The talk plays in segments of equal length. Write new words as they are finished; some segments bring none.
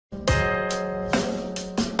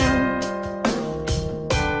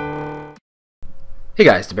Hey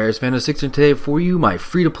guys, the Bears Fan of 16 today for you, my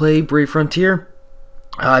free-to-play Brave Frontier.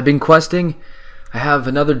 I've been questing. I have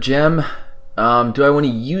another gem. Do I want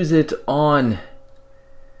to use it on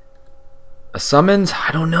a summons? I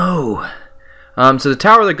don't know. So the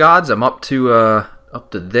Tower of the Gods, I'm up to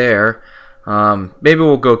there. Maybe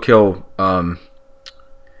we'll go kill the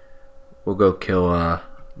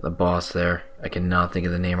boss there. I cannot think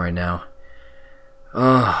of the name right now.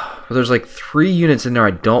 But there's like 3 units in there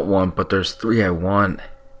I don't want, but there's 3 I want.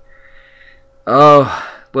 Oh,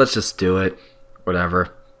 let's just do it. Whatever.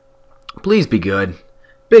 Please be good.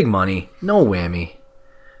 Big money, no whammy.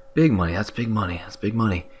 Big money, that's big money, that's big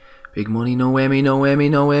money. Big money, no whammy, no whammy,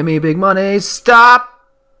 no whammy, big money. Stop!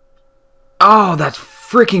 Oh, that's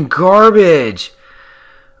freaking garbage.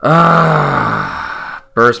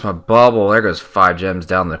 Burst my bubble. There goes 5 gems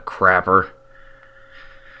down the crapper.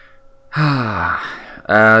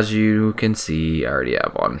 As you can see, I already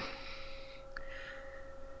have one.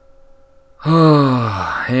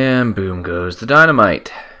 And boom goes the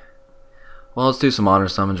dynamite. Well, let's do some honor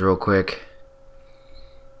summons real quick.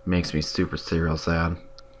 Makes me super serial sad.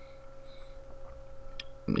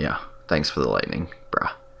 Yeah, thanks for the lightning,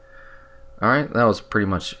 bruh. Alright, that was pretty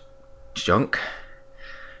much junk.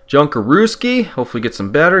 Junkarooski. Hopefully get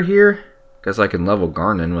some better here. Guess I can level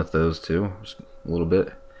Garnin with those too. Just a little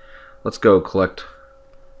bit. Let's go collect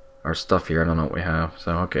our stuff here. I don't know what we have.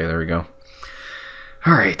 So, okay, there we go.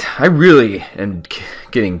 Alright, I really am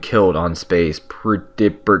getting killed on space pretty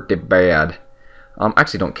bad. I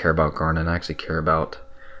actually don't care about Garnin. I actually care about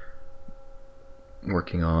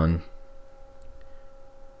working on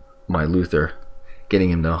my Luther. Getting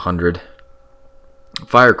him to 100.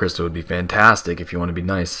 Fire Crystal would be fantastic if you want to be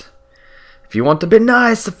nice. If you want to be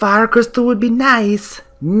nice, a Fire Crystal would be nice.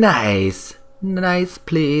 Nice. Nice,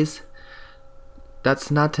 please.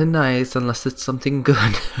 That's not nice unless it's something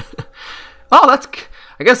good. Oh,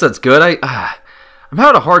 I guess that's good. I'm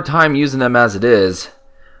having a hard time using them as it is.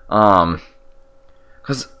 Because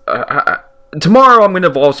tomorrow I'm going to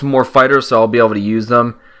evolve some more fighters, so I'll be able to use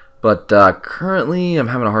them. But currently I'm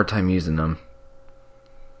having a hard time using them.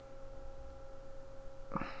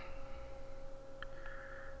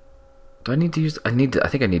 Do I need to use... I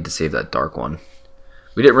think I need to save that dark one.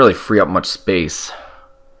 We didn't really free up much space.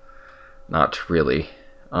 Not really.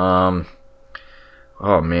 Oh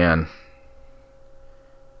man.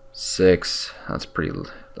 6. That's pretty...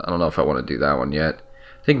 I don't know if I want to do that one yet.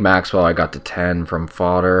 I think Maxwell I got to 10 from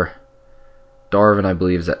fodder. Darwin I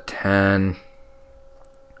believe is at 10.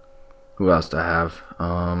 Who else do I have?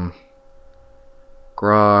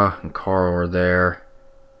 Gra and Carl are there.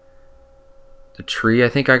 The tree I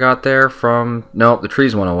think I got there from... Nope, the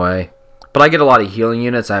trees went away. But I get a lot of healing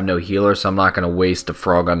units. I have no healer, so I'm not going to waste a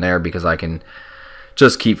frog on there because I can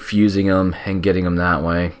just keep fusing them and getting them that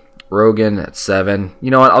way. Rogan at 7. You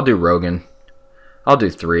know what? I'll do Rogan. I'll do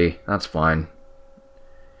 3. That's fine.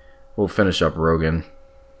 We'll finish up Rogan.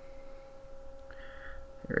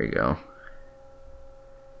 There you go.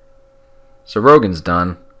 So Rogan's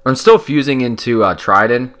done. I'm still fusing into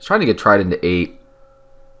Trident. I was trying to get Trident to 8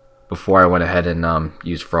 before I went ahead and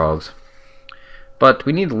used frogs. But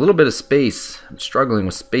we need a little bit of space. I'm struggling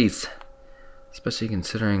with space. Especially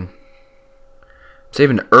considering... I'm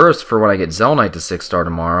saving Earth for when I get Zelnite to 6-star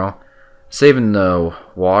tomorrow. Saving the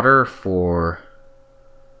water for...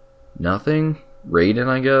 nothing? Raiden,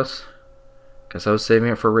 I guess. Guess I was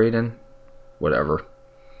saving it for Raiden. Whatever.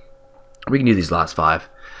 We can do these last 5. And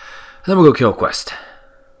then we'll go kill Quest.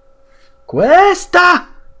 Questa!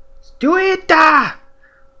 Let's do it!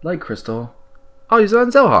 Light Crystal. I'll use it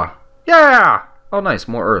on Zelha. Yeah! Oh, nice,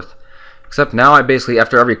 more Earth. Except now I basically,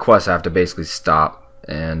 after every quest, I have to basically stop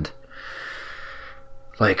and,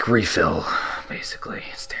 like, refill, basically.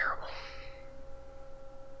 It's terrible.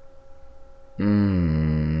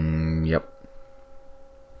 Yep.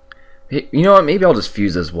 You know what, maybe I'll just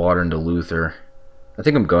fuse this water into Luther. I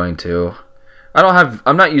think I'm going to.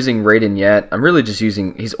 I'm not using Raiden yet. I'm really just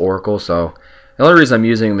using, he's Oracle, so the only reason I'm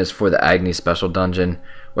using him is for the Agni Special Dungeon,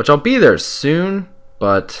 which I'll be there soon,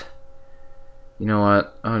 but... You know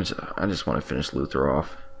what? I just want to finish Luther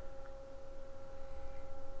off.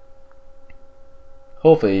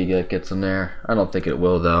 Hopefully it gets in there. I don't think it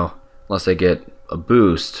will though, unless I get a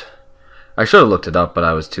boost. I should have looked it up, but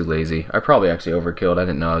I was too lazy. I probably actually overkilled. I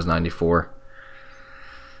didn't know I was 94.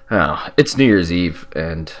 Oh, it's New Year's Eve,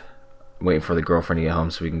 and I'm waiting for the girlfriend to get home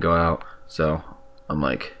so we can go out. So I'm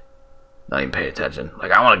like, not even paying attention. Like,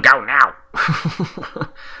 I want to go now.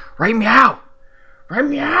 Right meow. Right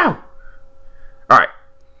meow. Alright,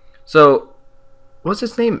 so, what's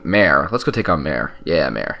his name? Mare. Let's go take on Mare. Yeah,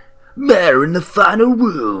 Mare. Mare in the final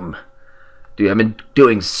room. Dude, I've been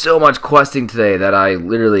doing so much questing today that I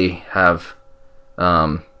literally have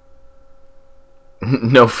no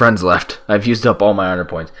friends left. I've used up all my honor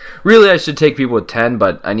points. Really, I should take people with 10,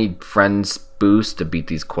 but I need friends boost to beat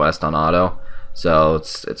these quests on auto. So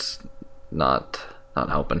it's not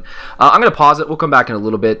helping. I'm gonna pause it. We'll come back in a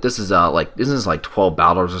little bit. This is isn't this like 12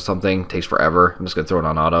 battles or something? Takes forever. I'm just gonna throw it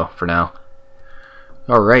on auto for now.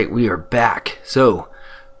 All right, we are back. So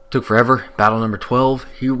took forever. Battle number 12.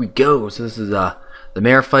 Here we go. So this is the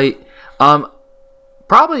Mare fight.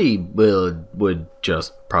 Probably would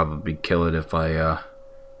just probably kill it if I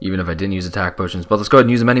even if I didn't use attack potions. But let's go ahead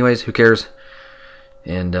and use them anyways. Who cares?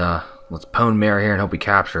 And let's pwn Mare here and hope we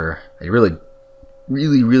capture her. I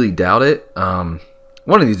really doubt it.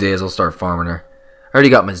 One of these days I'll start farming her. I already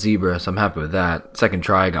got my zebra, so I'm happy with that. Second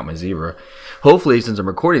try, I got my zebra. Hopefully, since I'm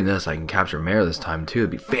recording this, I can capture Mare this time too.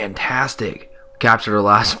 It'd be fantastic. Captured her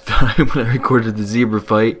last time when I recorded the zebra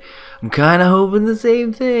fight. I'm kind of hoping the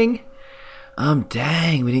same thing.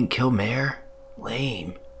 Dang, we didn't kill Mare.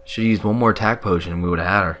 Lame. Should have used one more attack potion and we would have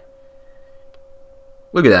had her.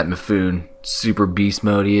 Look at that Mifune. Super beast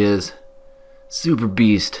mode he is. Super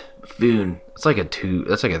beast. Mifune. That's like a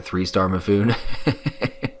 3-star Mifune.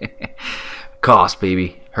 Cost,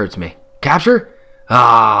 baby. Hurts me. Capture?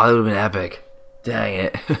 Ah, that would have been epic. Dang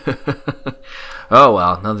it. Oh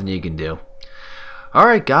well, nothing you can do.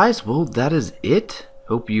 Alright guys, well that is it.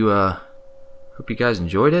 Hope you guys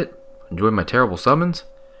enjoyed it. Enjoyed my terrible summons.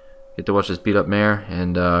 Get to watch this beat up Mare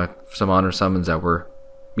and some honor summons that were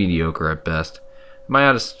mediocre at best. Am I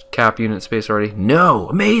out of cap unit space already? No!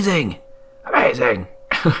 Amazing! Amazing!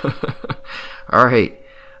 Alright.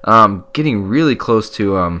 Getting really close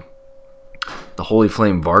to the Holy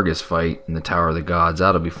Flame Vargas fight in the Tower of the Gods.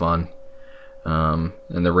 That'll be fun. And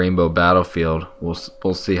the Rainbow Battlefield.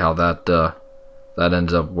 We'll see how that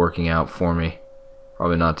ends up working out for me.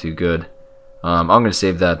 Probably not too good. I'm going to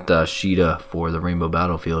save that Sheeta for the Rainbow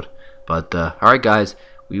Battlefield. But, alright guys,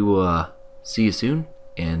 we will see you soon,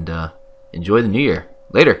 and enjoy the new year.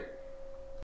 Later!